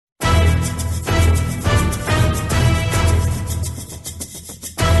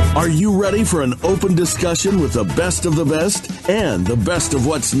Are you ready for an open discussion with the best of the best and the best of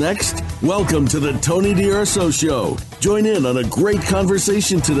what's next? Welcome to the Tony Durso Show. Join in on a great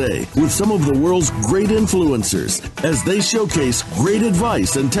conversation today with some of the world's great influencers as they showcase great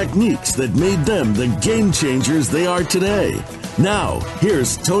advice and techniques that made them the game changers they are today. Now,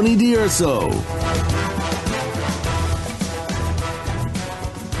 here's Tony Durso.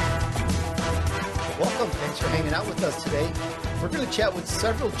 Welcome. Thanks for hanging out with us today. We're going to chat with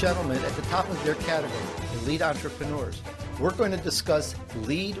several gentlemen at the top of their category, the lead entrepreneurs. We're going to discuss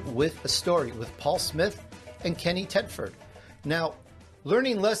Lead with a Story with Paul Smith and Kenny Tedford. Now,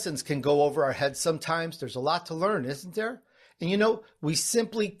 learning lessons can go over our heads sometimes. There's a lot to learn, isn't there? And you know, we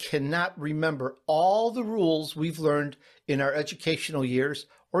simply cannot remember all the rules we've learned in our educational years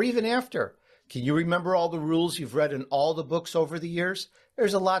or even after. Can you remember all the rules you've read in all the books over the years?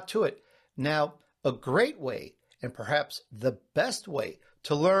 There's a lot to it. Now, a great way, and perhaps the best way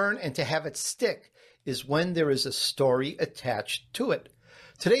to learn and to have it stick is when there is a story attached to it.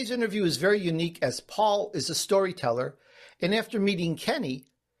 Today's interview is very unique as Paul is a storyteller, and after meeting Kenny,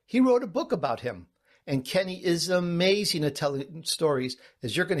 he wrote a book about him. And Kenny is amazing at telling stories,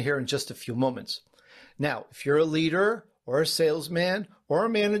 as you're going to hear in just a few moments. Now, if you're a leader or a salesman or a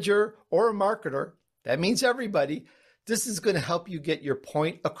manager or a marketer, that means everybody, this is going to help you get your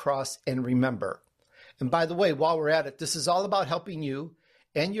point across and remember. And by the way, while we're at it, this is all about helping you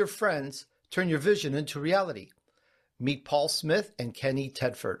and your friends turn your vision into reality. Meet Paul Smith and Kenny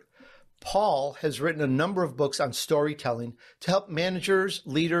Tedford. Paul has written a number of books on storytelling to help managers,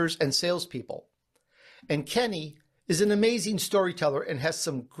 leaders, and salespeople. And Kenny is an amazing storyteller and has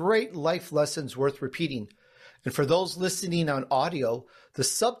some great life lessons worth repeating. And for those listening on audio, the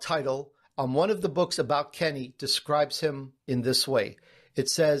subtitle on one of the books about Kenny describes him in this way. It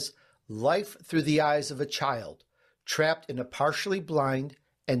says, "Life through the eyes of a child, trapped in a partially blind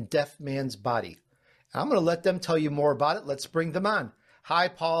and deaf man's body." I'm going to let them tell you more about it. Let's bring them on. Hi,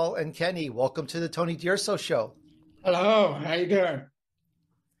 Paul and Kenny. Welcome to the Tony Durso Show. Hello. How you doing?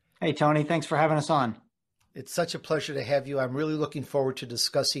 Hey, Tony. Thanks for having us on. It's such a pleasure to have you. I'm really looking forward to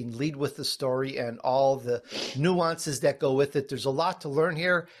discussing Lead with the Story and all the nuances that go with it. There's a lot to learn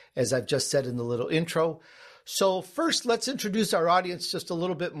here, as I've just said in the little intro. So first, let's introduce our audience just a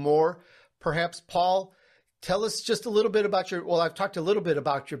little bit more. Perhaps, Paul, tell us just a little bit about I've talked a little bit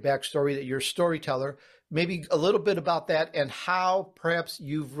about your backstory, that you're a storyteller, maybe a little bit about that and how perhaps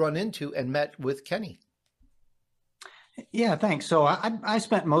you've run into and met with Kenny. Yeah, thanks. So I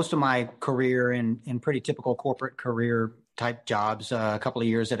spent most of my career in pretty typical corporate career type jobs, a couple of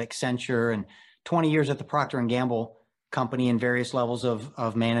years at Accenture and 20 years at the Procter & Gamble company in various levels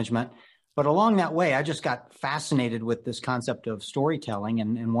of management. But along that way, I just got fascinated with this concept of storytelling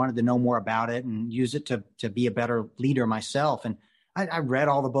and wanted to know more about it and use it to be a better leader myself. And I read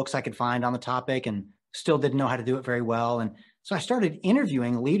all the books I could find on the topic and still didn't know how to do it very well. And so I started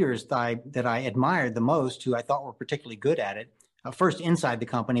interviewing leaders that I admired the most, who I thought were particularly good at it, first inside the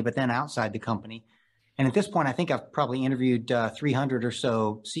company, but then outside the company. And at this point, I think I've probably interviewed 300 or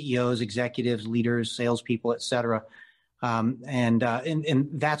so CEOs, executives, leaders, salespeople, et cetera. And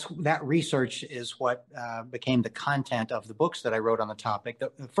that research is what became the content of the books that I wrote on the topic.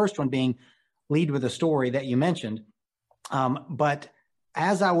 The first one being Lead with a Story that you mentioned. But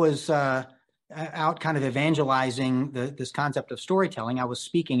as I was out kind of evangelizing this concept of storytelling, I was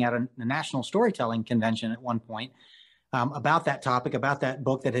speaking at a national storytelling convention at one point about that topic, about that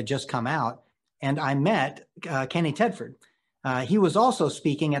book that had just come out. And I met Kenny Tedford. He was also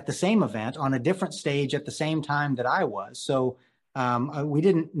speaking at the same event on a different stage at the same time that I was. So we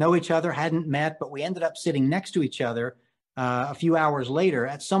didn't know each other, hadn't met, but we ended up sitting next to each other a few hours later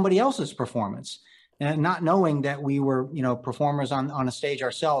at somebody else's performance, and not knowing that we were, performers on a stage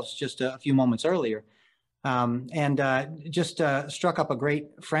ourselves just a few moments earlier. Just struck up a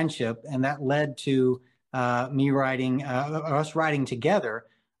great friendship, and that led to us writing together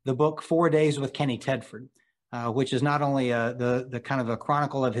the book 4 Days with Kenny Tedford. Which is not only the kind of a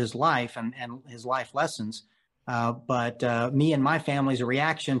chronicle of his life and his life lessons, but me and my family's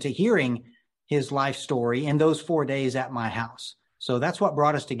reaction to hearing his life story in those 4 days at my house. So that's what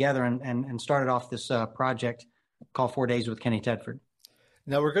brought us together and started off this project called 4 Days with Kenny Tedford.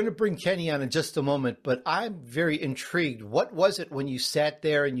 Now, we're going to bring Kenny on in just a moment, but I'm very intrigued. What was it when you sat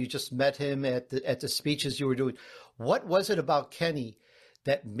there and you just met him at the speeches you were doing? What was it about Kenny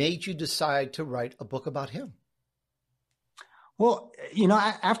that made you decide to write a book about him? Well,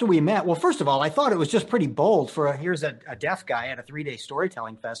 after we met, first of all, I thought it was just pretty bold here's a deaf guy at a 3-day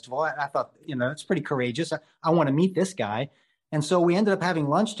storytelling festival. I thought, it's pretty courageous. I want to meet this guy. And so we ended up having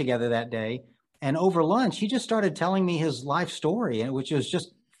lunch together that day. And over lunch, he just started telling me his life story, which was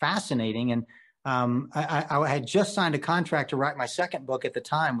just fascinating. And I had just signed a contract to write my second book at the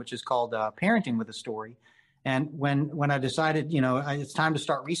time, which is called Parenting with a Story. And when I decided, it's time to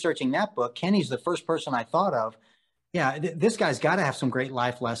start researching that book, Kenny's the first person I thought of. Yeah, this guy's got to have some great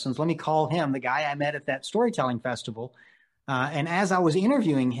life lessons. Let me call him, the guy I met at that storytelling festival. And as I was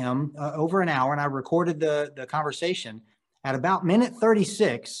interviewing him over an hour, and I recorded the conversation, at about minute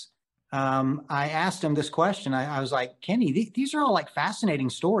 36, I asked him this question. I was like, Kenny, these are all like fascinating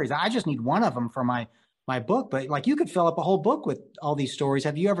stories. I just need one of them for my book. But like, you could fill up a whole book with all these stories.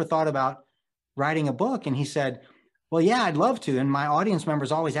 Have you ever thought about writing a book? And he said, well, yeah, I'd love to. And my audience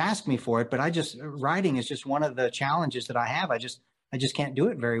members always ask me for it, but writing is just one of the challenges that I have. I just can't do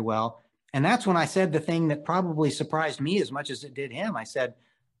it very well. And that's when I said the thing that probably surprised me as much as it did him. I said,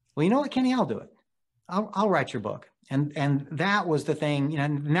 well, you know what, Kenny, I'll do it. I'll write your book. And that was the thing.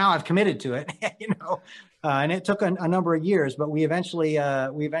 And now I've committed to it, and it took a number of years, but we eventually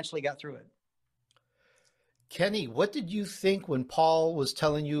got through it. Kenny, what did you think when Paul was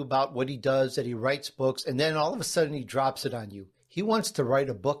telling you about what he does, that he writes books, and then all of a sudden he drops it on you? He wants to write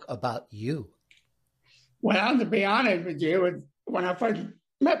a book about you. Well, to be honest with you, when I first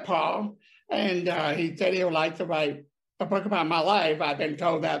met Paul, and he said he would like to write a book about my life, I've been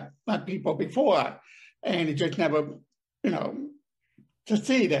told that by people before, and he just never,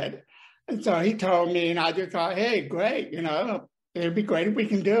 succeeded. And so he told me, and I just thought, hey, great, it'd be great if we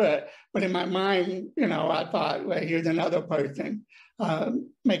can do it. But in my mind, I thought, well, here's another person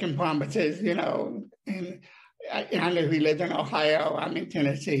making promises, and I know he lives in Ohio, I'm in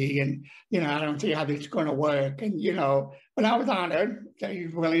Tennessee, and, I don't see how this is going to work. And, but I was honored that he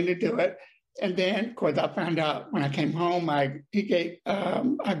was willing to do it. And then, of course, I found out when I came home, I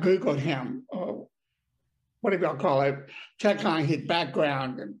Googled him, or whatever y'all call it, check on his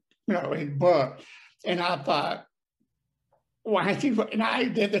background and, his book. And I thought, and I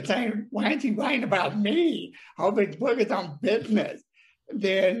did the same, why is he writing about me? All his book is on business.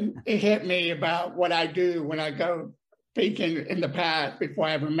 Then it hit me about what I do when I go speaking in the past before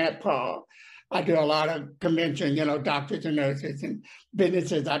I ever met Paul. I do a lot of conventions, doctors and nurses and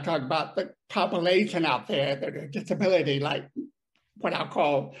businesses. I talk about the population out there that are disability, like what I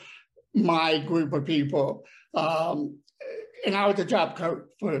call my group of people. And I was a job coach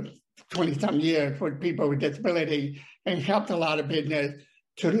for 20-some years for people with disability and helped a lot of business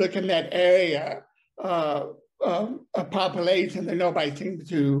to look in that area of a population that nobody seems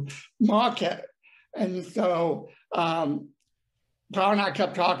to market. And so Paul and I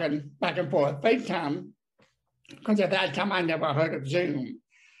kept talking back and forth, FaceTime, because at that time I never heard of Zoom.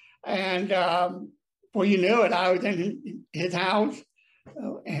 And before you knew it, I was in his house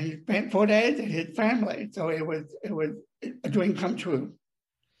and spent 4 days at his family. So it was a dream come true.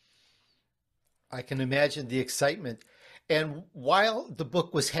 I can imagine the excitement. And while the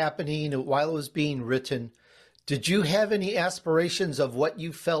book was happening, while it was being written, did you have any aspirations of what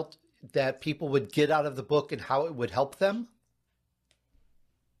you felt that people would get out of the book and how it would help them?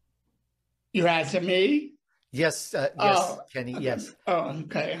 You're asking me? Yes, Kenny, yes. Oh,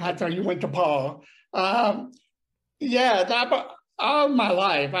 okay. I thought you went to Paul. That all my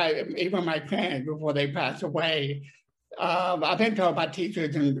life, even my parents before they passed away, I've been told by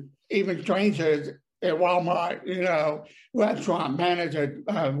teachers and even strangers at Walmart, restaurant manager,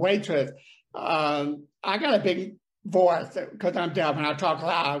 waitress. I got a big voice because I'm deaf and I talk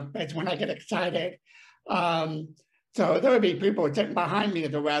loud. That's when I get excited. So there would be people sitting behind me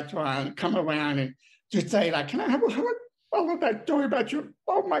at the restaurant, come around and just say, like, can I have a hug? I love that story about you.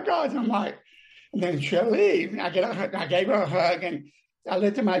 Oh my God. I'm like, and then she'll leave. I gave her a hug and I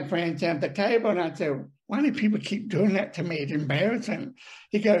looked at my friends at the table and I said, why do people keep doing that to me? It's embarrassing.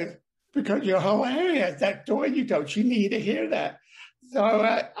 He goes, because you're hilarious. That story you told, she needed to hear that. So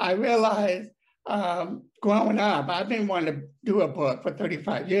I realized growing up, I've been wanting to do a book for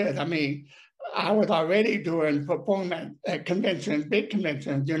 35 years. I mean, I was already doing performance at conventions, big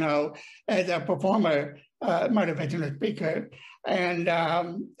conventions, as a performer, motivational speaker. And,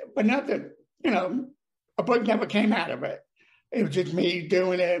 but nothing, a book never came out of it. It was just me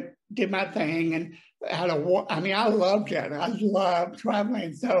doing it, did my thing, and I loved it. I loved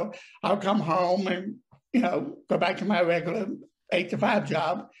traveling. So I'll come home and, go back to my regular 8-to-5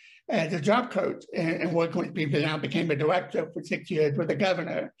 job as a job coach and working with people. And I became a director for 6 years with the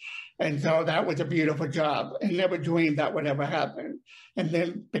governor. And so that was a beautiful job and never dreamed that would ever happen. And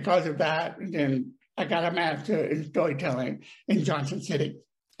then because of that, then I got a master in storytelling in Johnson City.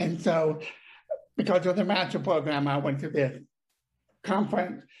 And so because of the master program, I went to this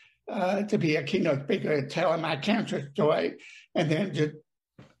conference to be a keynote speaker, telling my cancer story. And then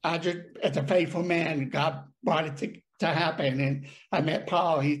I just, as a faithful man, God brought it to happen. And I met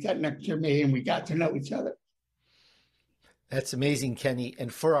Paul. He sat next to me, and we got to know each other. That's amazing, Kenny.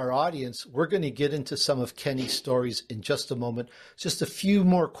 And for our audience, we're going to get into some of Kenny's stories in just a moment. Just a few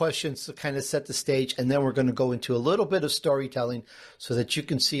more questions to kind of set the stage, and then we're going to go into a little bit of storytelling so that you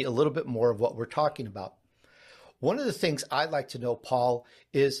can see a little bit more of what we're talking about. One of the things I'd like to know, Paul,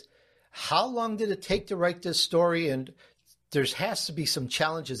 is how long did it take to write this story? And there has to be some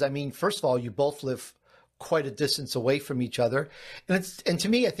challenges. I mean, first of all, you both live quite a distance away from each other. And to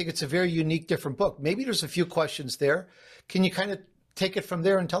me, I think it's a very unique, different book. Maybe there's a few questions there. Can you kind of take it from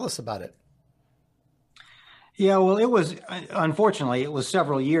there and tell us about it? Yeah, well, unfortunately, it was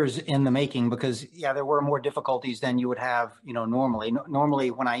several years in the making because, there were more difficulties than you would have, normally. Normally,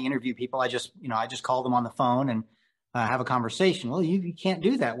 when I interview people, I just call them on the phone and have a conversation. Well, you can't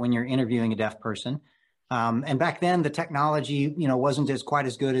do that when you're interviewing a deaf person. And back then, the technology, wasn't quite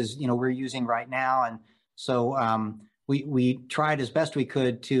as good as, we're using right now. And so we tried as best we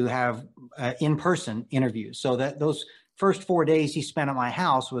could to have in-person interviews. So that those first 4 days he spent at my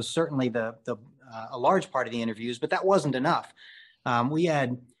house was certainly a large part of the interviews, but that wasn't enough. We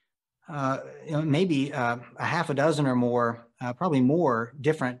had maybe a half a dozen or more, probably more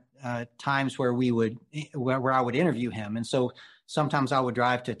different times where I would interview him. And so sometimes I would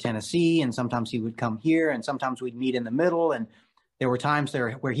drive to Tennessee, and sometimes he would come here, and sometimes we'd meet in the middle. And there were times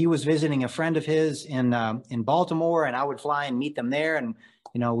there where he was visiting a friend of his in Baltimore, and I would fly and meet them there. And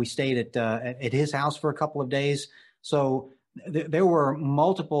we stayed at his house for a couple of days. So there were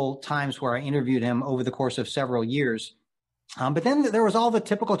multiple times where I interviewed him over the course of several years. But then there was all the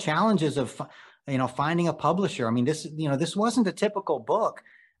typical challenges of, finding a publisher. I mean, this wasn't a typical book,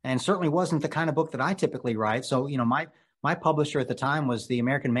 and certainly wasn't the kind of book that I typically write. So, my publisher at the time was the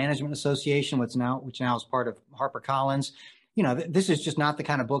American Management Association, which now is part of HarperCollins. This is just not the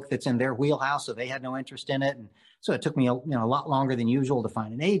kind of book that's in their wheelhouse, so they had no interest in it. And so it took me a lot longer than usual to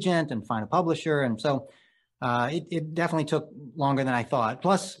find an agent and find a publisher. And so it definitely took longer than I thought.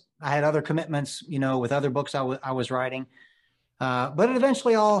 Plus, I had other commitments, with other books I was writing. But it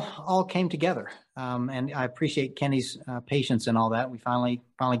eventually all came together. And I appreciate Kenny's patience and all that. We finally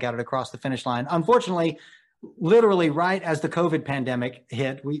got it across the finish line. Unfortunately, literally right as the COVID pandemic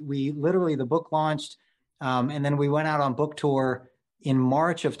hit, we literally, the book launched, and then we went out on book tour in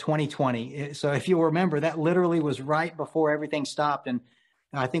March of 2020. So if you remember, that literally was right before everything stopped. And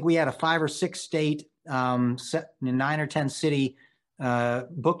I think we had a 5 or 6 state, 9 or 10 city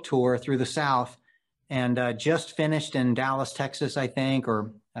book tour through the South, and just finished in Dallas, Texas, I think,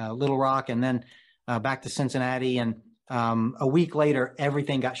 or Little Rock, and then back to Cincinnati. And a week later,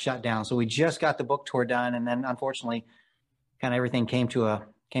 everything got shut down. So we just got the book tour done, and then unfortunately, kind of everything came to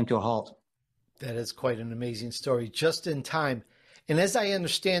a halt. That is quite an amazing story, just in time. And as I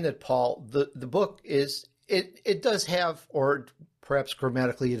understand it, Paul, the book is it does have, or perhaps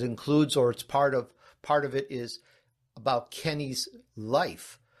grammatically it includes, or it's part of it is about Kenny's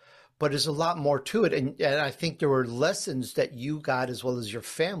life. But there's a lot more to it. And I think there were lessons that you got as well as your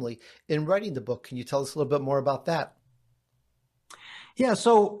family in writing the book. Can you tell us a little bit more about that? Yeah.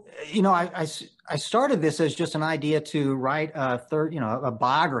 So, I started this as just an idea to write a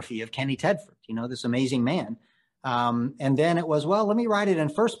biography of Kenny Tedford, this amazing man. And then it was, well, let me write it in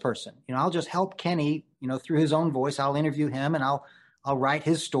first person. I'll just help Kenny, through his own voice. I'll interview him and I'll write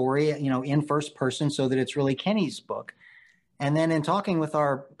his story, in first person so that it's really Kenny's book. And then in talking with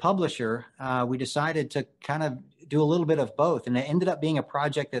our publisher, we decided to kind of do a little bit of both. And it ended up being a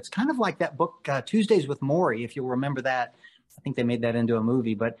project that's kind of like that book, Tuesdays with Morrie, if you'll remember that. I think they made that into a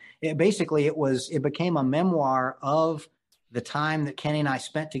movie. But it became a memoir of the time that Kenny and I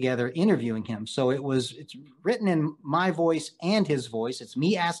spent together interviewing him. So it's written in my voice and his voice. It's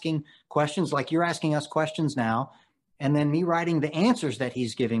me asking questions like you're asking us questions now, and then me writing the answers that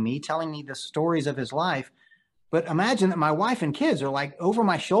he's giving me, telling me the stories of his life. But imagine that my wife and kids are like over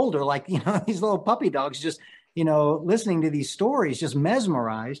my shoulder, like, these little puppy dogs just, listening to these stories, just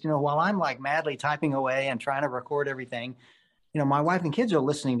mesmerized, while I'm like madly typing away and trying to record everything. My wife and kids are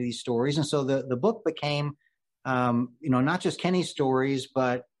listening to these stories. And so the book became, not just Kenny's stories,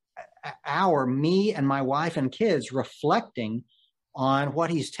 but me and my wife and kids reflecting on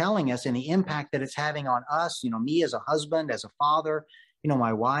what he's telling us and the impact that it's having on us, me as a husband, as a father,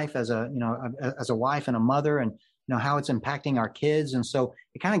 my wife as a wife and a mother, and, how it's impacting our kids. And so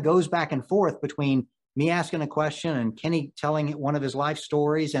it kind of goes back and forth between me asking a question and Kenny telling one of his life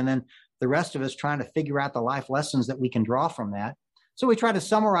stories, and then the rest of us trying to figure out the life lessons that we can draw from that. So we try to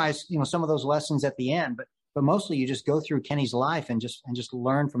summarize, some of those lessons at the end, but mostly you just go through Kenny's life and just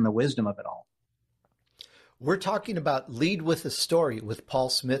learn from the wisdom of it all. We're talking about Lead with a Story with Paul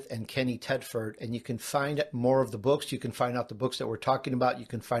Smith and Kenny Tedford, and you can find more of the books. You can find out the books that we're talking about. You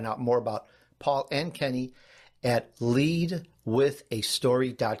can find out more about Paul and Kenny at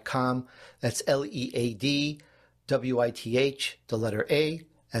leadwithastory.com. That's LEADWITH, the letter A,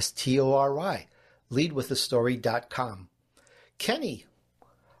 STORY, leadwithastory.com. Kenny,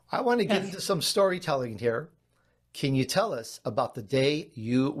 I want to get into some storytelling here. Can you tell us about the day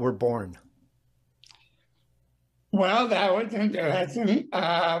you were born? Well, that was interesting.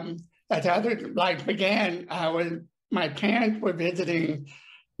 That's how life began. My parents were visiting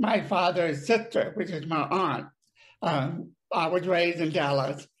my father's sister, which is my aunt. I was raised in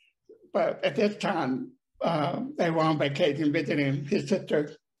Dallas, but at this time, they were on vacation visiting his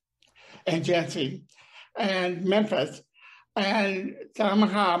sister and Jesse and Memphis. And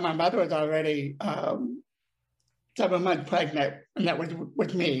somehow my mother was already 7 months pregnant, and that was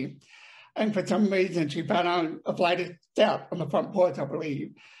with me. And for some reason, she found on a flight of steps on the front porch, I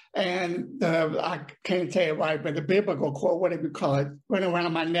believe. And I can't say it right, but the biblical quote, whatever you call it, went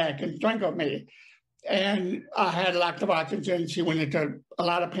around my neck and strangled me. And I had lots of oxygen. She went into a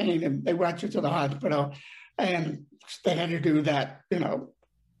lot of pain, and they rushed her to the hospital. And they had to do that,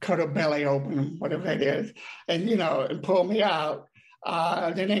 cut her belly open, whatever it is, and, and pull me out.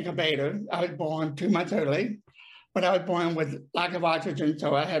 An incubator. I was born 2 months early. But I was born with lack of oxygen,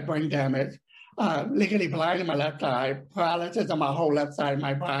 so I had brain damage, legally blind in my left eye, paralysis on my whole left side of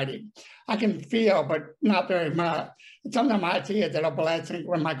my body. I can feel, but not very much. Sometimes I see it as a blessing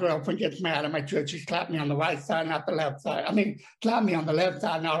when my girlfriend gets mad at my church. She slapped me on the right side, not the left side. Slapped me on the left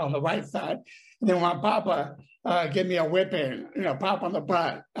side, not on the right side. And then when Papa give me a whipping, pop on the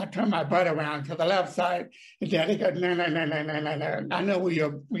butt, I turn my butt around to the left side, and Daddy goes, no. I know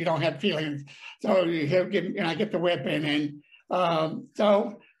you don't have feelings, so I get the whipping, and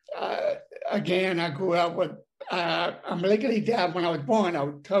again, I grew up with. I'm legally deaf. When I was born, I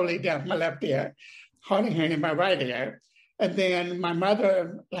was totally deaf. My left ear, hard of hearing in my right ear, and then my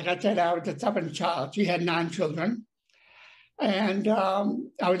mother, like I said, I was the seventh child. She had 9 children, and I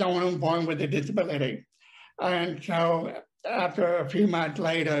was the only one born with a disability. And so after a few months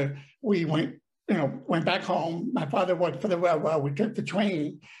later, we went back home. My father worked for the railroad. We took the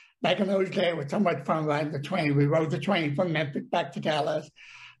train. Back in those days, it was so much fun riding the train. We rode the train from Memphis back to Dallas.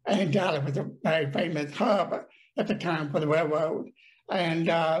 And Dallas was a very famous hub at the time for the railroad. And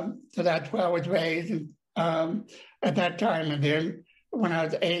so that's where I was raised at that time. And then when I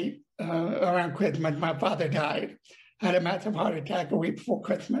was 8, around Christmas, my father died. I had a massive heart attack a week before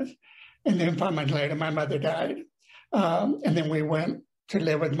Christmas. And then 5 months later, my mother died. And then we went to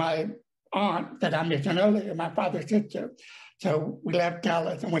live with my aunt that I mentioned earlier, my father's sister. So we left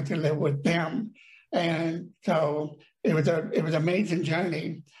Dallas and went to live with them. And so it was an amazing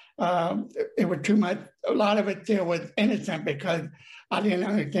journey. It was too much. A lot of it still was innocent because I didn't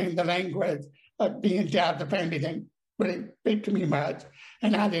understand the language of being deaf. The family didn't really speak to me much.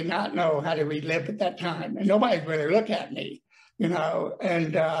 And I did not know how to relive at that time. And nobody really looked at me,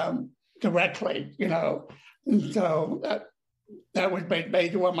 and directly, And so that was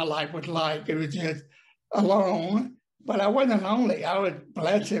basically what my life was like. It was just alone, but I wasn't lonely. I was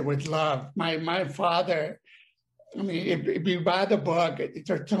blessed with love. My father, if you buy the book,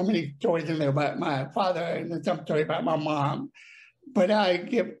 there's so many stories in there about my father and there's some story about my mom. But I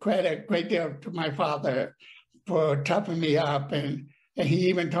give credit a great deal to my father for toughing me up. And he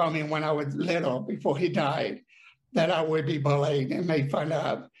even told me when I was little, before he died, that I would be bullied and made fun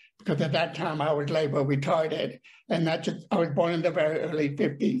of. Because at that time I was labeled retarded, and I was born in the very early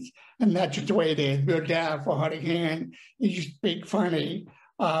 50s, and that's just the way it is. You're deaf or hard of hearing, you speak funny,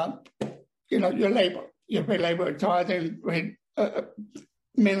 you're labeled. You're labeled. So I was in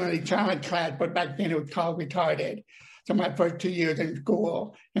mentally challenged class, but back then it was called retarded. So my first 2 years in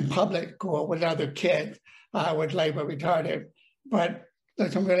school, in public school with other kids, I was labeled retarded. But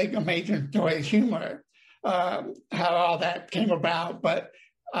there's some really amazing stories, humor, how all that came about, but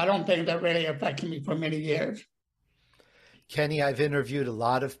I don't think that really affected me for many years. Kenny, I've interviewed a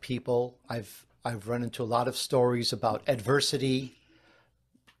lot of people. I've run into a lot of stories about adversity,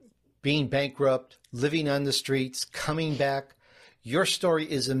 being bankrupt, living on the streets, coming back. Your story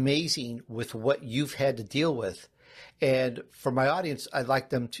is amazing with what you've had to deal with. And for my audience, I'd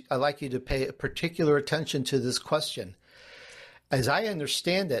like you to pay particular attention to this question. As I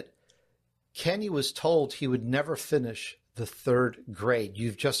understand it, Kenny was told he would never finish the 3rd grade.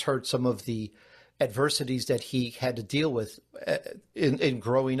 You've just heard some of the adversities that he had to deal with in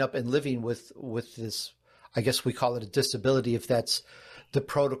growing up and living with this, I guess we call it a disability, if that's the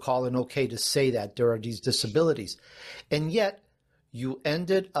protocol and okay to say that there are these disabilities. And yet you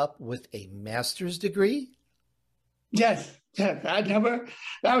ended up with a master's degree, Yes, yes.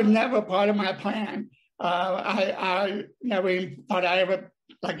 That was never part of my plan. I never even thought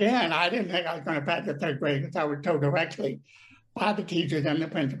again, I didn't think I was going to pass the third grade because I was told directly by the teachers and the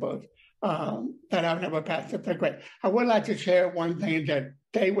principals that I would never pass the third grade. I would like to share one thing that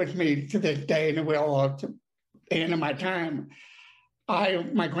stayed with me to this day, and it will to the end of my time.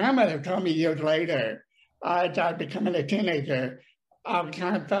 My grandmother told me years later, as I was becoming a teenager, I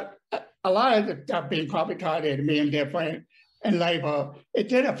kind of thought a lot of the stuff being probably taught to me and different and label, it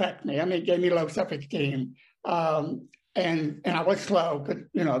did affect me. I mean, it gave me low self-esteem. And I was slow because,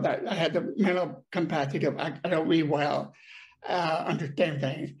 that I had the mental capacity of, I don't read well, understand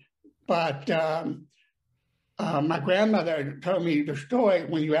things. But my grandmother told me the story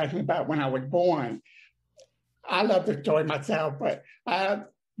when you asked me about when I was born. I love the story myself, but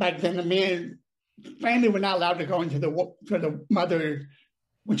back then the family were not allowed to go into the mother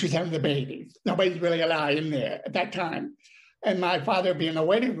when she was having the babies. Nobody's really allowed in there at that time. And my father would be in the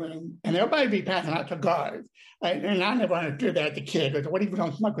waiting room, and everybody would be passing out cigars. And I never understood that as a kid. Because what if you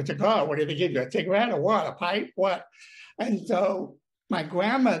don't smoke a cigar? What do they give you, a cigarette or what, a pipe, what? And so my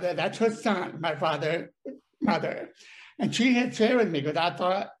grandmother, that's her son, my mother, and she had shared with me because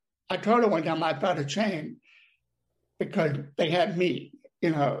I told her one time I felt ashamed because they had me,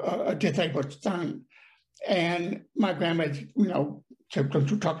 a disabled son. And my grandma,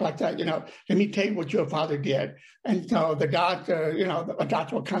 to talk like that, let me tell you what your father did. And so the doctor, a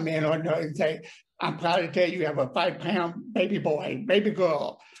doctor will come in and say, I'm proud to tell you have a 5-pound baby boy, baby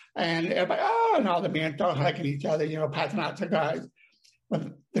girl. And everybody, and all the men start hugging each other, passing out cigars.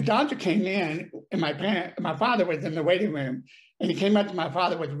 But the doctor came in, and my father was in the waiting room, and he came up to my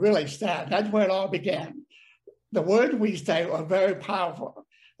father, was really sad. That's where it all began. The words we say are very powerful.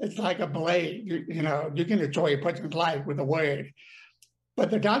 It's like a blade, you can destroy a person's life with a word. But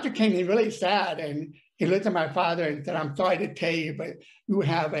the doctor came in really sad, and he looked at my father and said, I'm sorry to tell you, but you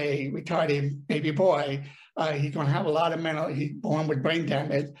have a retarded baby boy. He's going to have a lot of he's born with brain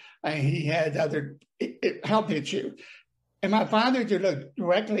damage, and he has other health issues. And my father just looked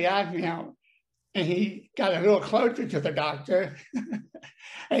directly at him, and he got a little closer to the doctor,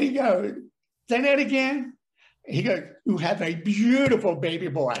 and he goes, say that again? He goes, you have a beautiful baby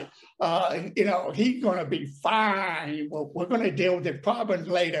boy. He's going to be fine. Well, we're going to deal with the problems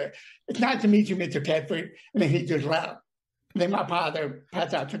later. It's nice to meet you, Mr. Tedford. And then he just left. And then my father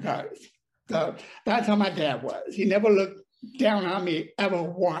passed out cigars. So that's how my dad was. He never looked down on me ever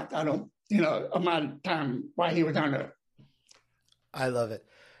once. Amount of time while he was on Earth. I love it.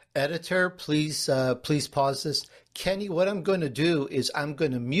 Editor, please pause this. Kenny, what I'm going to do is I'm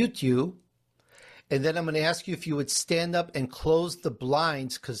going to mute you. And then I'm going to ask you if you would stand up and close the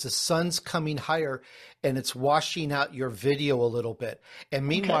blinds because the sun's coming higher and it's washing out your video a little bit. And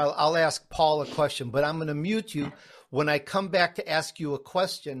meanwhile, okay, I'll ask Paul a question, but I'm going to mute you. When I come back to ask you a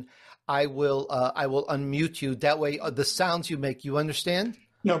question, I will unmute you. That way, the sounds you make, you understand?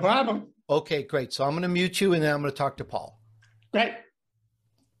 No problem. Okay, great. So I'm going to mute you and then I'm going to talk to Paul. Great.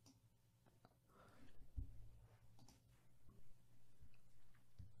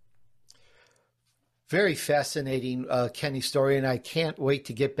 Very fascinating, Kenny story, and I can't wait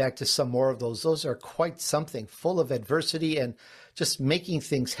to get back to some more of those. Those are quite something, full of adversity and just making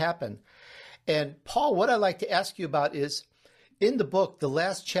things happen. And Paul, what I'd like to ask you about is, in the book, the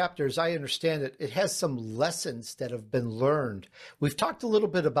last chapter, as I understand it, it has some lessons that have been learned. We've talked a little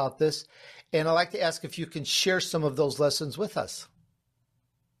bit about this, and I'd like to ask if you can share some of those lessons with us.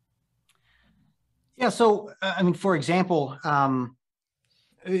 Yeah, so, for example,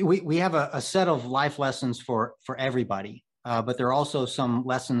 we have a set of life lessons for everybody, but there are also some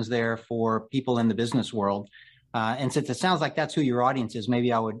lessons there for people in the business world. And since it sounds like that's who your audience is,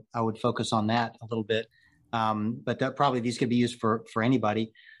 maybe I would focus on that a little bit. But probably these could be used for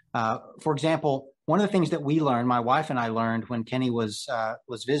anybody. For example, one of the things that we learned, my wife and I learned when Kenny was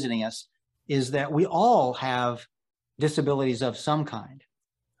visiting us, is that we all have disabilities of some kind,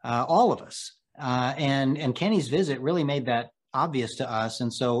 all of us. And Kenny's visit really made that obvious to us.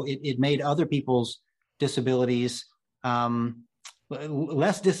 And so it made other people's disabilities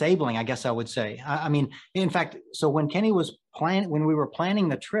less disabling, I guess I would say. In fact, so when Kenny was when we were planning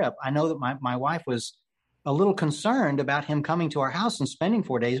the trip, I know that my wife was a little concerned about him coming to our house and spending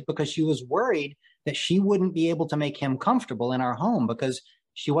 4 days because she was worried that she wouldn't be able to make him comfortable in our home because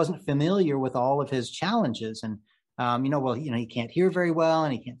she wasn't familiar with all of his challenges. And he can't hear very well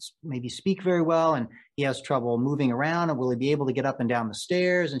and he can't maybe speak very well and he has trouble moving around and will he be able to get up and down the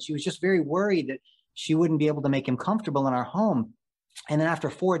stairs? And she was just very worried that she wouldn't be able to make him comfortable in our home. And then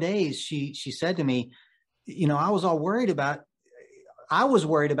after 4 days, she said to me, I was all worried about I was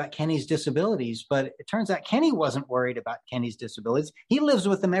worried about Kenny's disabilities, but it turns out Kenny wasn't worried about Kenny's disabilities. He lives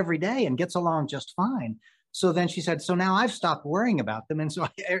with them every day and gets along just fine. So then she said, so now I've stopped worrying about them. And so,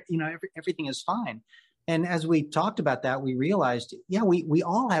 everything is fine. And as we talked about that, we realized, we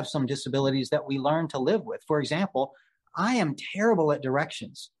all have some disabilities that we learn to live with. For example, I am terrible at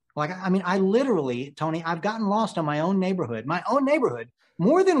directions. I literally, Tony, I've gotten lost in my own neighborhood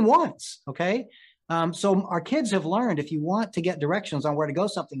more than once. Okay. So our kids have learned, if you want to get directions on where to go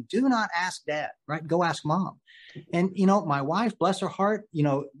something, do not ask dad, right? Go ask mom. And, my wife, bless her heart,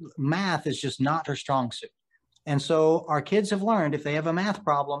 math is just not her strong suit. And so our kids have learned, if they have a math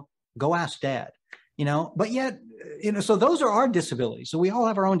problem, go ask dad, but yet, so those are our disabilities. So we all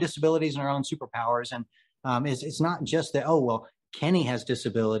have our own disabilities and our own superpowers. And it's not just that, Kenny has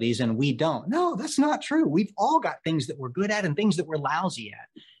disabilities and we don't. No, that's not true. We've all got things that we're good at and things that we're lousy at.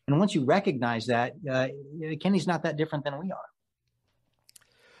 And once you recognize that, Kenny's not that different than we are.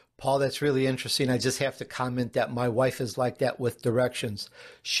 Paul, that's really interesting. I just have to comment that my wife is like that with directions.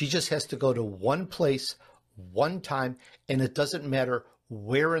 She just has to go to one place, one time, and it doesn't matter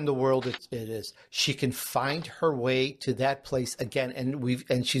where in the world it is. She can find her way to that place again,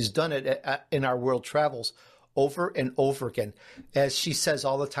 and she's done it in our world travels over and over again. As she says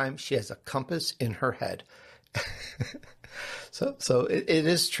all the time, she has a compass in her head. So it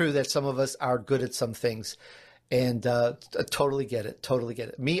is true that some of us are good at some things, and totally get it. Totally get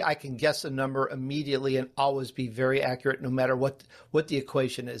it. Me, I can guess a number immediately and always be very accurate, no matter what the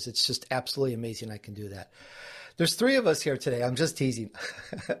equation is. It's just absolutely amazing I can do that. There's 3 of us here today. I'm just teasing.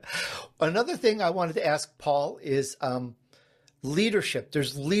 Another thing I wanted to ask Paul is leadership.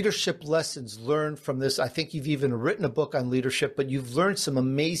 There's leadership lessons learned from this. I think you've even written a book on leadership, but you've learned some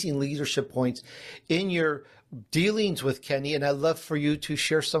amazing leadership points in your dealings with Kenny, and I'd love for you to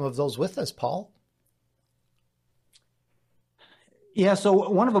share some of those with us, Paul. Yeah, so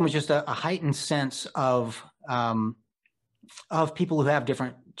one of them was just a heightened sense of people who have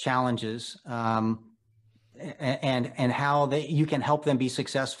different challenges, and how you can help them be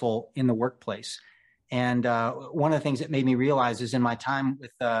successful in the workplace. And one of the things that made me realize is in my time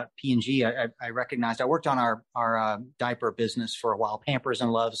with P&G, I recognized I worked on our diaper business for a while, Pampers and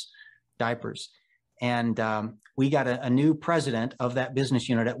Loves diapers. And we got a new president of that business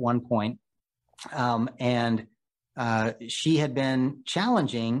unit at one point. And she had been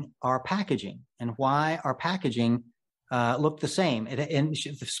challenging our packaging and why our packaging looked the same. And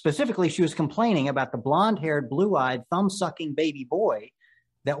specifically, she was complaining about the blonde-haired, blue-eyed, thumb-sucking baby boy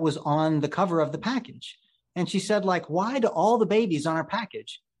that was on the cover of the package. And she said, why do all the babies on our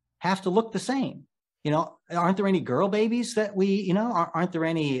package have to look the same? Aren't there any girl babies that aren't there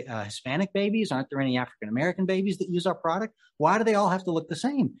any Hispanic babies? Aren't there any African-American babies that use our product? Why do they all have to look the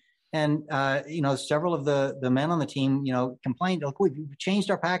same? And, several of the men on the team, complained, look, we've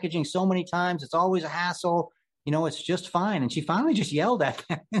changed our packaging so many times. It's always a hassle. It's just fine. And she finally just yelled at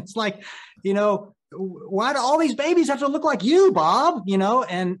them. It's why do all these babies have to look like you, Bob?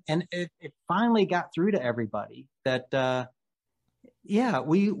 And it finally got through to everybody that,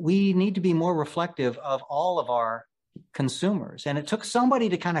 we need to be more reflective of all of our consumers. And it took somebody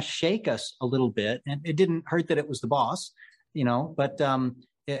to kind of shake us a little bit. And it didn't hurt that it was the boss, but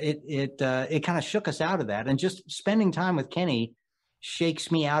it kind of shook us out of that. And just spending time with Kenny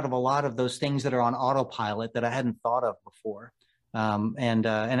shakes me out of a lot of those things that are on autopilot that I hadn't thought of before. And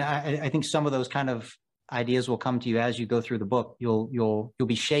I think some of those kind of ideas will come to you as you go through the book. You'll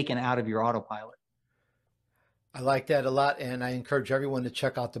be shaken out of your autopilot. I like that a lot, and I encourage everyone to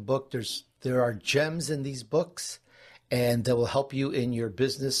check out the book. There are gems in these books, and they will help you in your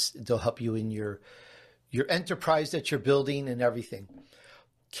business. They'll help you in your enterprise that you're building and everything.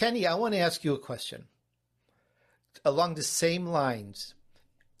 Kenny, I want to ask you a question along the same lines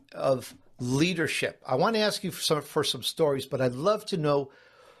of leadership. I want to ask you for some stories, but I'd love to know,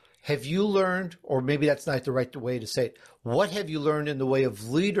 have you learned, or maybe that's not the right way to say it, what have you learned in the way of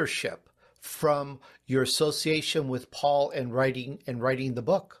leadership from your association with Paul and writing the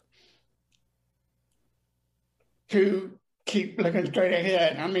book? To keep looking straight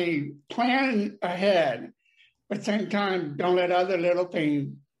ahead. Plan ahead, but at the same time, don't let other little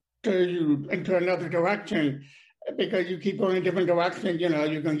things steer you into another direction, because you keep going in different directions, you're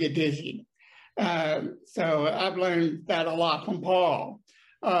going to get dizzy. So I've learned that a lot from Paul,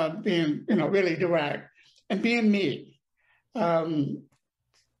 being, really direct and being me.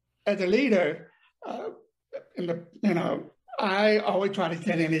 As a leader, I always try to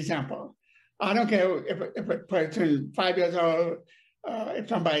set an example. I don't care if a person 5 years old, if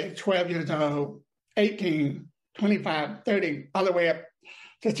somebody 12 years old, 18, 25, 30, all the way up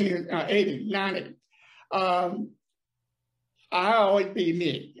to 80, 90. I always be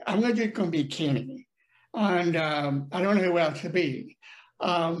me. I'm not just going to be Kenny. And I don't know who else to be.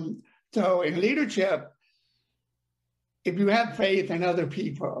 So in leadership, if you have faith in other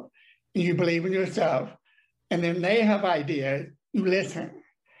people and you believe in yourself, and then they have ideas, you listen,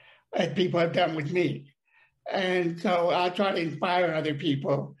 as people have done with me. And so I try to inspire other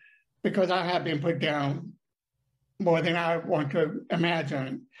people because I have been put down more than I want to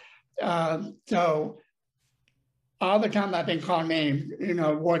imagine. So all the time I've been called names,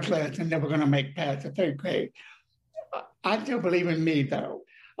 worthless and never going to make past the third grade. I still believe in me, though.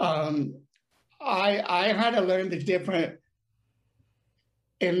 I had to learn the difference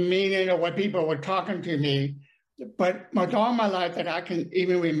in meaning of what people were talking to me, but most all my life that I can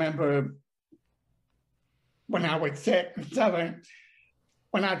even remember when I was 6 or 7,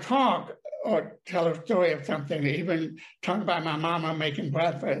 when I talk or tell a story of something, even talk about my mama making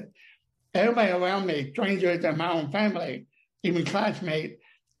breakfast, everybody around me, strangers in my own family, even classmates,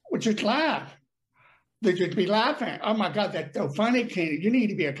 would just laugh. They'd just be laughing. Oh my God, that's so funny, Kenny. You need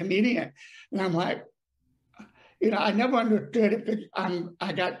to be a comedian. And I'm like, I never understood it because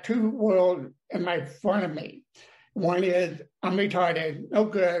I got two worlds in my front of me. One is I'm retarded, no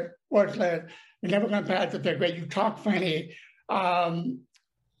good, worthless, you're never going to pass the third grade. You talk funny, you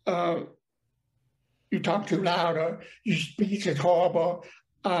talk too loud, or your speech is horrible.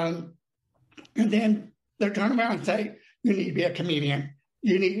 And then they turn around and say, you need to be a comedian.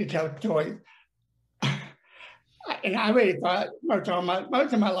 You need to tell stories. And I really thought most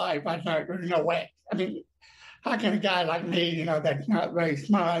of my life, I thought, there's no way. I mean, how can a guy like me, that's not very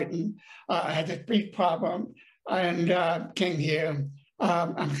smart and has a speech problem and came here,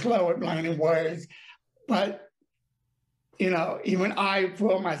 I'm slow at learning words, but, even I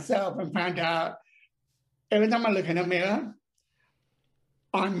fooled myself and found out every time I look in the mirror,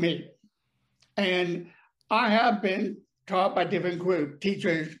 I'm me. And I have been taught by different groups,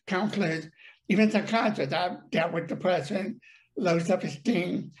 teachers, counselors, even psychiatrists. I've dealt with depression, low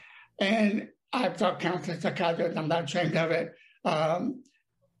self-esteem, and I've taught counselors, psychiatrists, I'm not ashamed of it.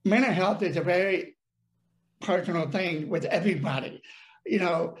 Mental health is a very personal thing with everybody.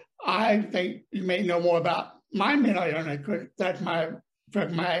 I think you may know more about my mental illness because that's my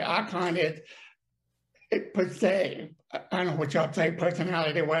icon is per se. I don't know what y'all say,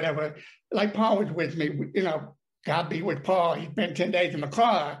 personality, whatever. Like Paul was with me, God be with Paul. He spent 10 days in the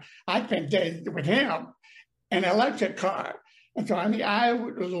car. I spent days with him in an electric car. And so, I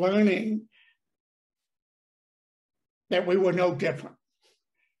was learning that we were no different.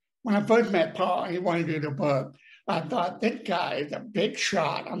 When I first met Paul, he wanted to do the book. I thought, this guy is a big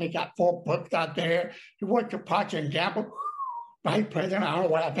shot. He got 4 books out there. He worked at Procter & Gamble, vice president. I don't know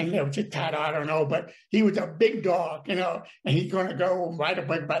what I think they were just title, I don't know. But he was a big dog, and he's going to go write a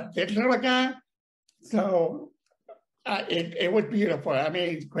book about this little guy. So it was beautiful.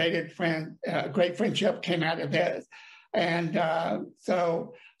 Great friendship came out of this. And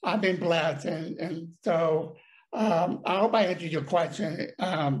so I've been blessed. And so I hope I answered your question.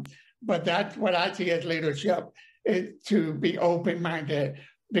 But that's what I see as leadership, is to be open-minded,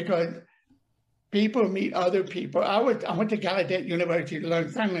 because people meet other people. I went to Gallaudet University to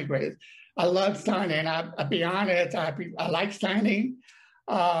learn sign language. I love signing. I'll be honest, I like signing.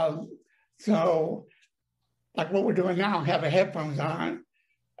 So like what we're doing now, I have headphones on,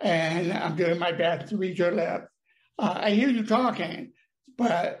 and I'm doing my best to read your lips. I hear you talking,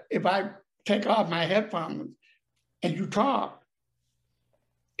 but if I take off my headphones and you talk,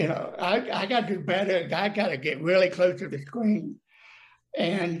 I got to do better. I got to get really close to the screen.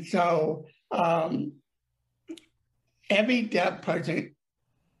 And so every deaf person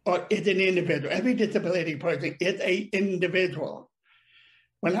is an individual. Every disability person is an individual.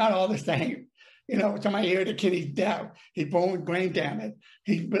 We're not all the same. Somebody here that Kenny's deaf. He's born with brain damage.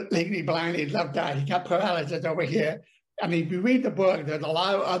 He's legally blind. His left eye. He got paralysis over here. If you read the book, there's a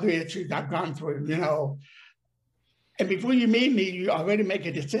lot of other issues I've gone through, And before you meet me, you already make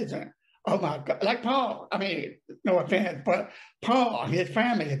a decision. Oh my God, like Paul. No offense, but Paul, his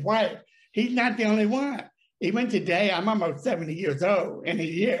family, his wife, he's not the only one. Even today, I'm almost 70 years old in a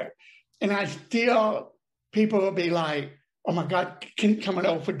year. And people will be like, oh my God, can you come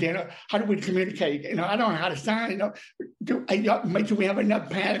over for dinner? How do we communicate? I don't know how to sign, make sure we have enough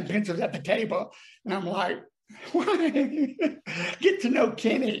pen and pencils at the table. And I'm like, why? Get to know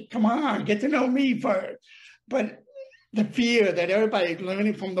Kenny. Come on, get to know me first. But the fear that everybody's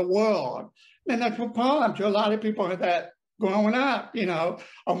learning from the world. And that's what Paul, I'm sure a lot of people have that growing up,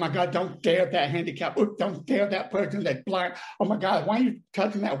 oh my God, don't dare that handicap. Oops, don't dare that person that's blind. Oh my God, why are you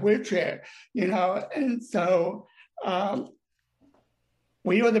touching that wheelchair? And so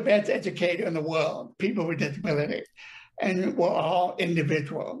we are the best educator in the world, people with disabilities. and we're all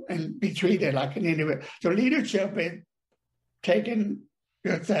individual and be treated like an individual. So leadership is taking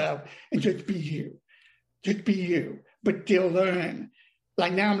yourself and just be you, but still learn.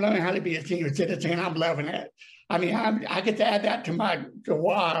 Like now I'm learning how to be a senior citizen, and I'm loving it. I mean, I get to add that to my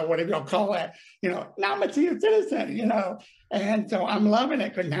joie, or whatever you'll call it. Now I'm a senior citizen, and so I'm loving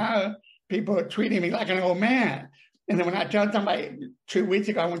it because now people are treating me like an old man. And then when I tell somebody 2 weeks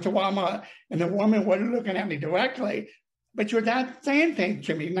ago, I went to Walmart and the woman wasn't looking at me directly, but she was out saying things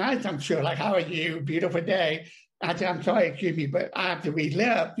to me nice, I'm sure, like, how are you? Beautiful day. I said, I'm sorry, excuse me, but I have to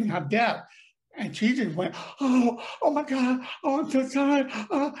relive, I'm deaf. And she just went, oh my God, I'm so sorry.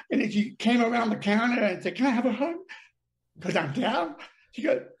 And then she came around the counter and said, can I have a hug? Because I'm deaf. She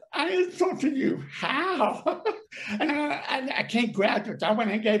goes, I insulted you. How? And I can't grasp it. So I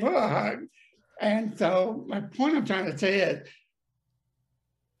went and gave her a hug. And so my point I'm trying to say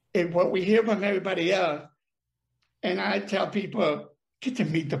is what we hear from everybody else, and I tell people, get to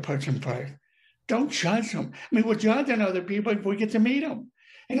meet the person first. Don't judge them. I mean, we're judging other people if we get to meet them.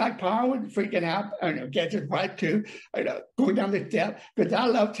 And like Paul was freaking out, gets his wife too, going down the steps, because I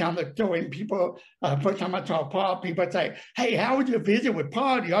love telling the story. And people, first time I saw Paul, people say, hey, how was your visit with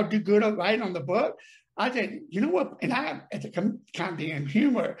Paul? Do y'all do good right on the book? I said, you know what? And I, at the comedy and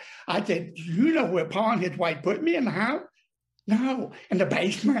humor, I said, you know where Paul and his wife put me in the house? No, in the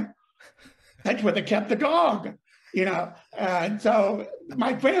basement. That's where they kept the dog, And so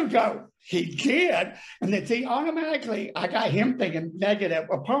my friends go, he did. And then see, automatically, I got him thinking negative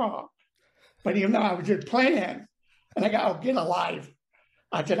of Paul. But even though I was just playing, and I go, get a life.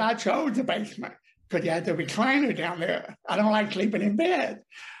 I said, I chose the basement because you had the recliner down there. I don't like sleeping in bed.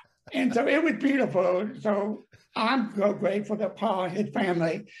 And so it was beautiful. So I'm so grateful that Paul and his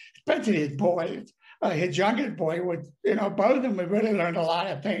family, especially his boys, his youngest boy was, both of them have really learned a lot,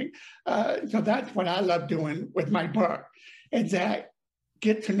 I think. So that's what I love doing with my book, is that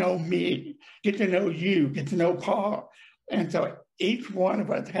get to know me, get to know you, get to know Paul. And so each one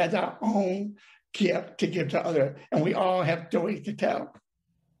of us has our own gift to give to others, and we all have stories to tell.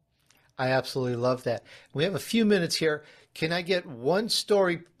 I absolutely love that. We have a few minutes here. Can I get one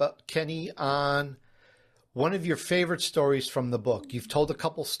story, Kenny, on one of your favorite stories from the book? You've told a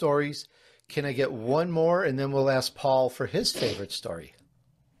couple stories. Can I get one more, and then we'll ask Paul for his favorite story?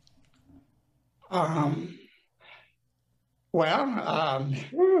 So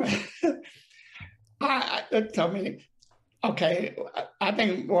many. Okay, I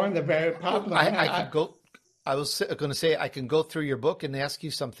think one of the very popular. I was going to say I can go through your book and ask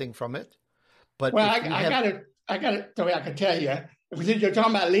you something from it, but I got a story I can tell you. Since you're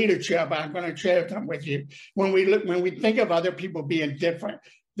talking about leadership, I'm going to share something with you. When we think of other people being different,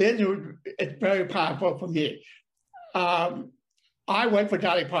 it's very powerful for me. I worked for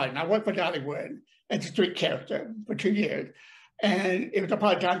Dolly Parton. I worked for Dollywood as a street character for 2 years. And it was a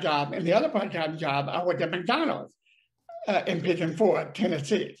part-time job. And the other part-time job, I worked at McDonald's in Pigeon Forge,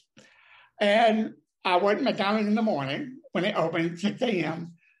 Tennessee. And I worked at McDonald's in the morning when it opened, 6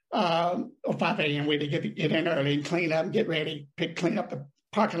 a.m. Or 5 a.m. We had to get in early and clean up, get ready, clean up the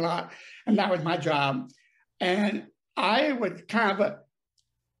parking lot. And that was my job. And I was kind of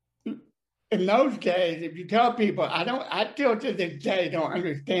in those days, if you tell people, I still to this day don't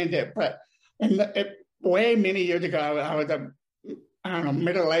understand it, but way many years ago, I was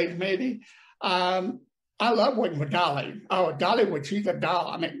middle-aged maybe. I love working with Dolly. Oh, Dollywood, she's a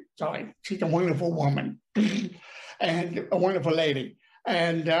doll. She's a wonderful woman and a wonderful lady.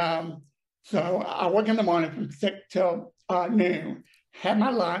 And so I work in the morning from 6 till noon, had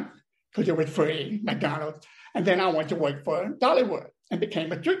my lunch because it was free, McDonald's, and then I went to work for Dollywood and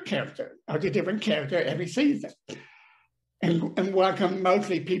became a street character. I was a different character every season and welcome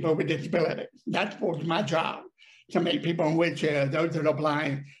mostly people with disability. That was my job, to make people in wheelchairs, those that are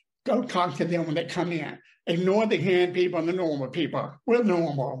blind, go talk to them when they come in. Ignore the hearing people and the normal people. We're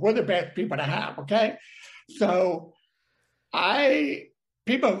normal. We're the best people to have, okay? So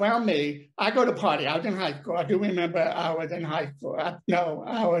people around me, I go to party. I was in high school. I do remember I was in high school. I think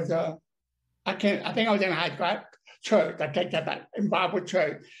I was in high school. Church, I take that back, involved with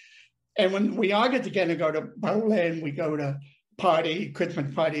church. And when we all get together and go to bowling, we go to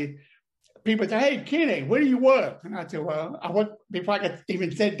Christmas parties, people say, hey, Kenny, where do you work? And I said, well, I work, before I could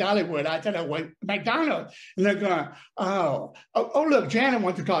even say Dollywood, I said, I work at McDonald's. And they're going, oh, look, Janet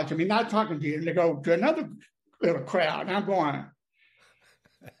wants to talk to me, not talking to you. And they go to another little crowd. And I'm going,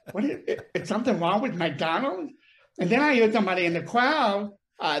 is something wrong with McDonald's? And then I hear somebody in the crowd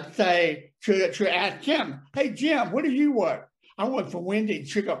say, should ask Jim, hey, Jim, where do you work? I work for Wendy's.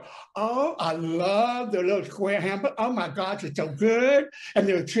 She go, oh, I love the little square hamburger. Oh, my gosh, it's so good. And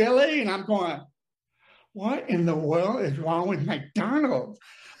they're chili. And I'm going, what in the world is wrong with McDonald's?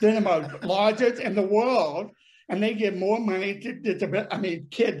 They're the most largest in the world, and they give more money to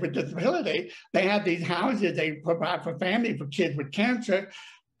kids with disability. They have these houses they provide for families for kids with cancer.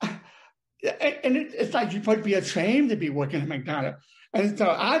 And it's like you're supposed to be ashamed to be working at McDonald's. And so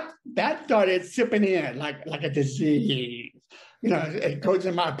that started sipping in like a disease. It goes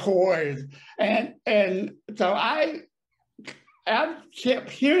in my pores. And so I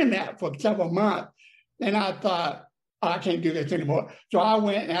kept hearing that for several months. And I thought, oh, I can't do this anymore. So I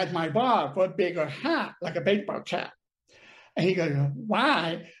went and asked my boss for a bigger hat, like a baseball cap. And he goes,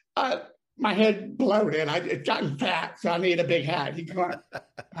 why? My head bloated. It's gotten fat, so I need a big hat. He goes,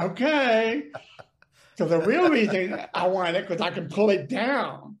 okay. So the real reason I wanted it because I could pull it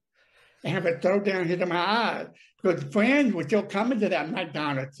down and have it throw down into my eyes. Because friends were still coming to that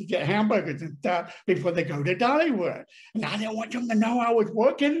McDonald's to get hamburgers and stuff before they go to Dollywood. And I didn't want them to know I was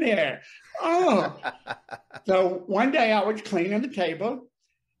working there. Oh. So one day I was cleaning the table,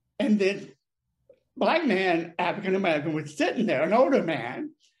 and this black man, African American, was sitting there, an older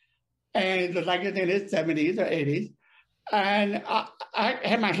man, and he was like in his 70s or 80s. And I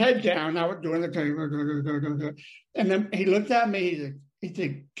had my head down. I was doing the thing. And then he looked at me. He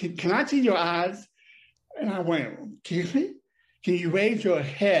said, can I see your eyes? And I went, excuse me? Can you raise your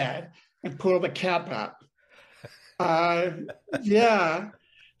head and pull the cap up? Yeah.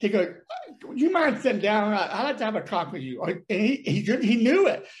 He goes, you mind sitting down? I'd like to have a talk with you. And he knew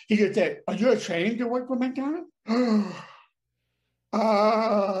it. He just said, are you ashamed to work for McDonald's?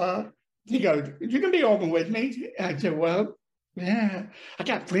 He goes, you can be open with me. I said, well, yeah. I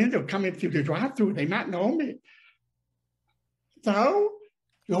got friends who are coming through the drive-thru. They might know me. So,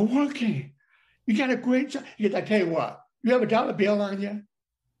 you're working. You got a great job. He goes, I tell you what, you have a dollar bill on you?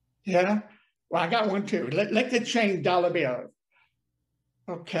 Yeah? Well, I got one too. Let's exchange dollar bills.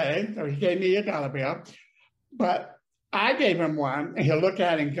 Okay, so he gave me a dollar bill. But I gave him one, and he'll look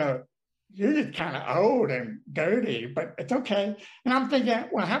at it and go, you're just kind of old and dirty, but it's okay. And I'm thinking,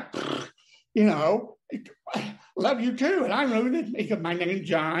 well, love you too. And I knew this. He goes, my name's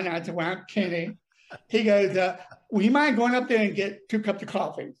John. I said, well, I'm Kenny. He goes, well, you mind going up there and get 2 cups of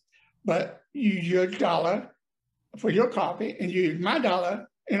coffee? But you use your dollar for your coffee, and you use my dollar,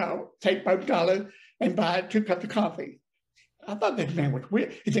 take both dollars and buy 2 cups of coffee. I thought this man was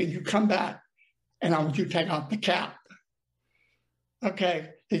weird. He said, you come back, and I want you to take off the cap.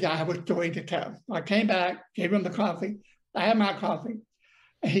 Okay. He said, I have a story to tell. So I came back, gave him the coffee. I had my coffee.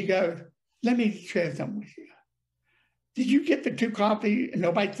 And he goes, let me share something with you. Did you get the 2 coffee and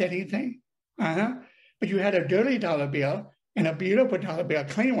nobody said anything? Uh-huh. But you had a dirty dollar bill and a beautiful dollar bill, a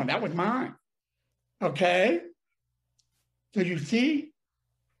clean one. That was mine. Okay? So you see,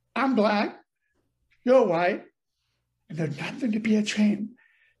 I'm black, you're white, and there's nothing to be ashamed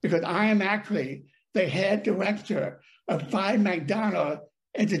because I am actually the head director of 5 McDonald's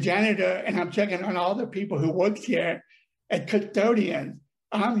as a janitor, and I'm checking on all the people who work here as custodians.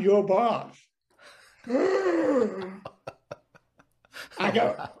 I'm your boss.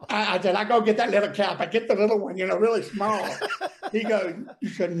 I said, I go get that little cap. I get the little one, really small. He goes, you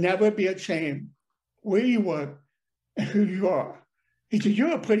should never be ashamed where you work and who you are. He said,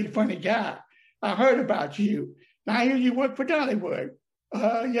 you're a pretty funny guy. I heard about you. Now I hear you work for Dollywood.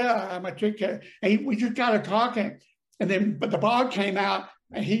 Yeah, I'm a trick cat. And we just got to talking. But the ball came out,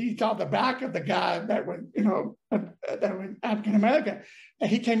 and he saw the back of the guy that was, that was African American. And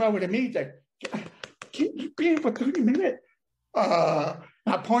he came over to me and said, can you be here for 30 minutes? I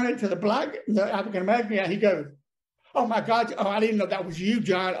pointed to the African American guy. He goes, oh my God, I didn't know that was you,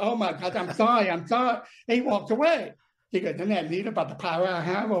 John. Oh my God, I'm sorry. And he walked away. He goes, isn't that neat about the power I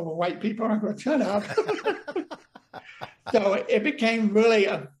have over white people? I go, shut up. So it became really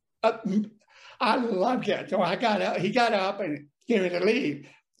I loved it. So I got up, he got up and gave me to leave.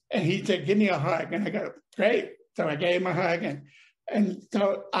 And he said, give me a hug. And I go, great. So I gave him a hug. And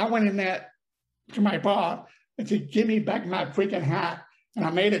so I went in there to my boss and said, give me back my freaking hat. And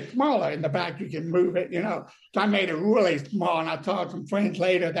I made it smaller in the back. You can move it, So I made it really small. And I saw some friends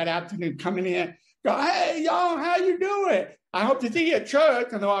later that afternoon coming in, go, hey, y'all, how you doing? I hope to see you at church.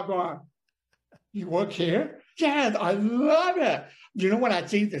 And they're all going, you work here? Yes, I love it. You know what? I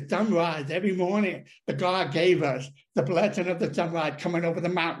see the sunrise every morning. The God gave us the blessing of the sunrise coming over the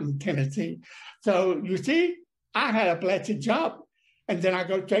mountain in Tennessee. So you see, I had a blessed job. And then I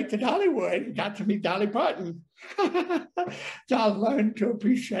go straight to Dollywood and got to meet Dolly Parton. So I learned to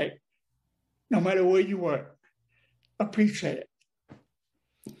appreciate, no matter where you work, appreciate it.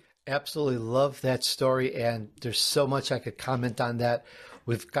 Absolutely love that story. And there's so much I could comment on that.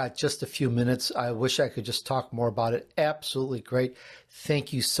 We've got just a few minutes. I wish I could just talk more about it. Absolutely great.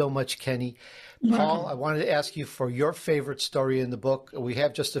 Thank you so much, Kenny. Paul, I wanted to ask you for your favorite story in the book. We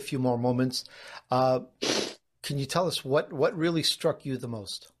have just a few more moments. Can you tell us what really struck you the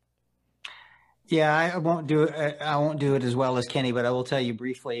most? Yeah, I won't do it. I won't do it as well as Kenny, but I will tell you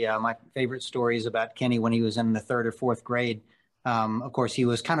briefly. My favorite story is about Kenny when he was in the third or fourth grade. Of course, he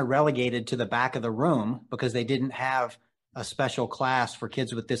was kind of relegated to the back of the room because they didn't have a special class for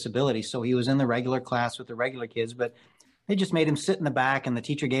kids with disabilities. So he was in the regular class with the regular kids, but they just made him sit in the back, and the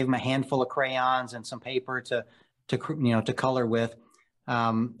teacher gave him a handful of crayons and some paper to color with.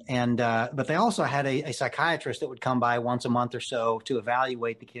 But they also had a psychiatrist that would come by once a month or so to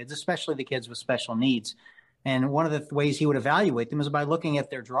evaluate the kids, especially the kids with special needs. And one of the ways he would evaluate them is by looking at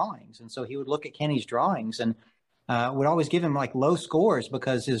their drawings. And so he would look at Kenny's drawings and would always give him like low scores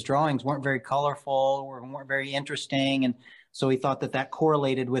because his drawings weren't very colorful or weren't very interesting. And so he thought that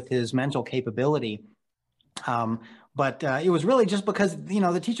correlated with his mental capability. But it was really just because,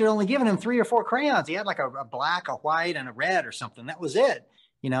 the teacher had only given him 3 or 4 crayons. He had like a black, a white, and a red or something. That was it,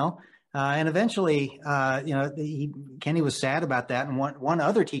 And eventually, Kenny was sad about that. And one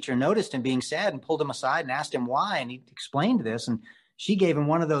other teacher noticed him being sad and pulled him aside and asked him why. And he explained this. And she gave him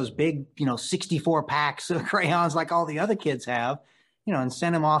one of those big, 64 packs of crayons like all the other kids have, and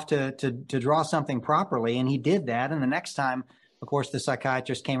sent him off to draw something properly. And he did that. And the next time, of course, the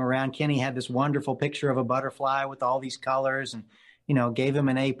psychiatrist came around. Kenny had this wonderful picture of a butterfly with all these colors and, gave him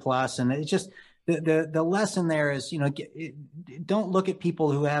an A+. And it's just the lesson there is, don't look at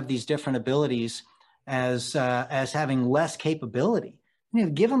people who have these different abilities as having less capability.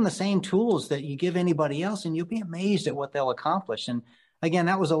 Give them the same tools that you give anybody else, and you'll be amazed at what they'll accomplish. And again,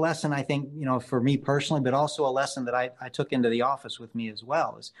 that was a lesson, I think, for me personally, but also a lesson that I took into the office with me as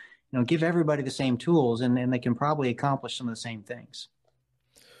well is, give everybody the same tools and they can probably accomplish some of the same things.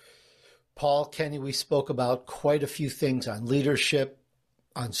 Paul, Kenny, we spoke about quite a few things on leadership,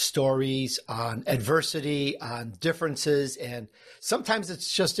 on stories, on adversity, on differences. And sometimes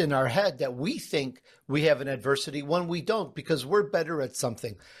it's just in our head that we think we have an adversity when we don't because we're better at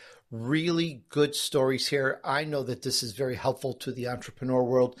something. Really good stories here. I know that this is very helpful to the entrepreneur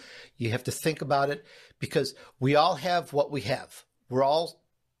world. You have to think about it because we all have what we have. We're all,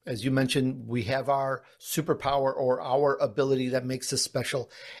 as you mentioned, we have our superpower or our ability that makes us special.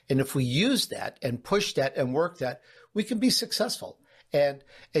 And if we use that and push that and work that, we can be successful and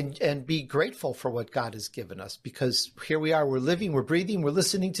be grateful for what God has given us because here we are, we're living, we're breathing, we're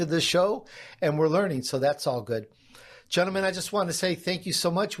listening to this show and we're learning. So that's all good. Gentlemen, I just want to say thank you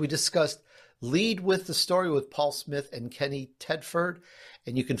so much. We discussed Lead with the Story with Paul Smith and Kenny Tedford.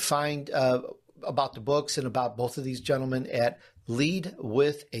 And you can find about the books and about both of these gentlemen at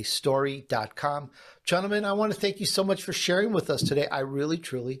leadwithastory.com. Gentlemen, I want to thank you so much for sharing with us today. I really,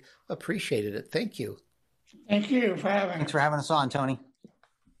 truly appreciated it. Thank you. Thank you for having us. Thanks for having us on, Tony.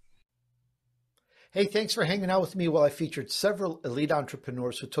 Hey, thanks for hanging out with me while I featured several elite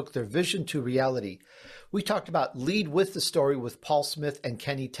entrepreneurs who took their vision to reality. We talked about Lead with the Story with Paul Smith and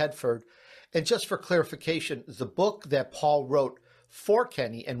Kenny Tedford. And just for clarification, the book that Paul wrote for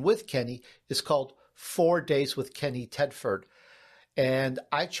Kenny and with Kenny is called 4 Days with Kenny Tedford. And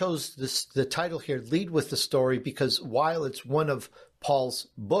I chose the title here, Lead with the Story, because while it's one of Paul's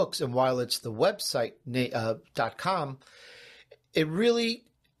books and while it's the website .com, it really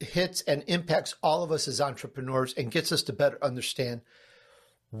hits and impacts all of us as entrepreneurs and gets us to better understand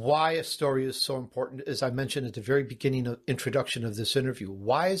why a story is so important. As I mentioned at the very beginning of introduction of this interview,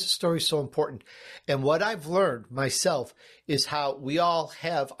 why is a story so important? And what I've learned myself is how we all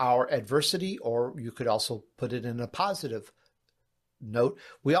have our adversity, or you could also put it in a positive note.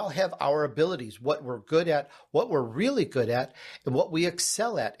 We all have our abilities, what we're good at, what we're really good at, and what we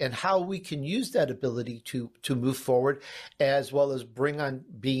excel at, and how we can use that ability to move forward, as well as bring on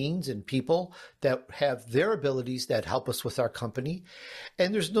beings and people that have their abilities that help us with our company.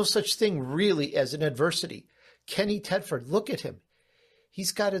 And there's no such thing really as an adversity. Kenny Tedford, look at him.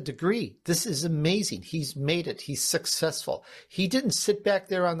 He's got a degree. This is amazing. He's made it. He's successful. He didn't sit back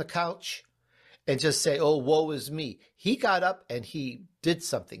there on the couch and just say, oh, woe is me. He got up and he did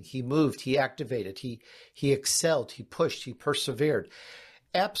something. He moved, he activated, he excelled, he pushed, he persevered.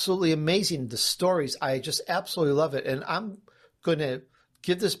 Absolutely amazing. The stories, I just absolutely love it. And I'm going to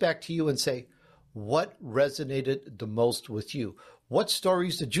give this back to you and say, what resonated the most with you? What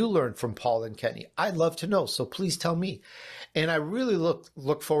stories did you learn from Paul and Kenny? I'd love to know, so please tell me. And I really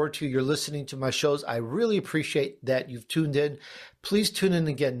look forward to your listening to my shows. I really appreciate that you've tuned in. Please tune in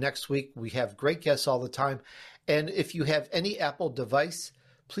again next week. We have great guests all the time. And if you have any Apple device,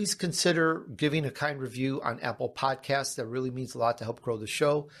 please consider giving a kind review on Apple Podcasts. That really means a lot to help grow the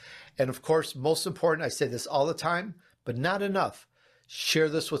show. And of course, most important, I say this all the time, but not enough. Share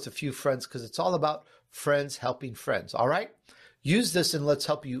this with a few friends because it's all about friends helping friends. All right? Use this and let's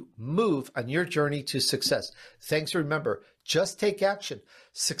help you move on your journey to success. Thanks. Remember, just take action.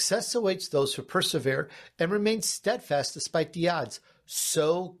 Success awaits those who persevere and remain steadfast despite the odds.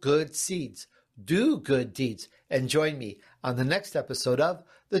 Sow good seeds. Do good deeds. And join me on the next episode of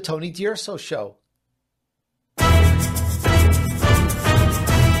The Tony Durso Show.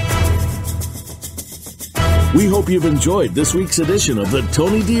 We hope you've enjoyed this week's edition of the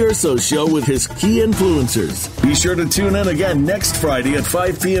Tony Durso Show with his key influencers. Be sure to tune in again next Friday at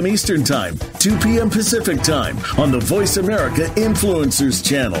 5 p.m. Eastern Time, 2 p.m. Pacific Time on the Voice America Influencers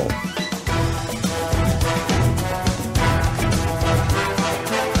channel.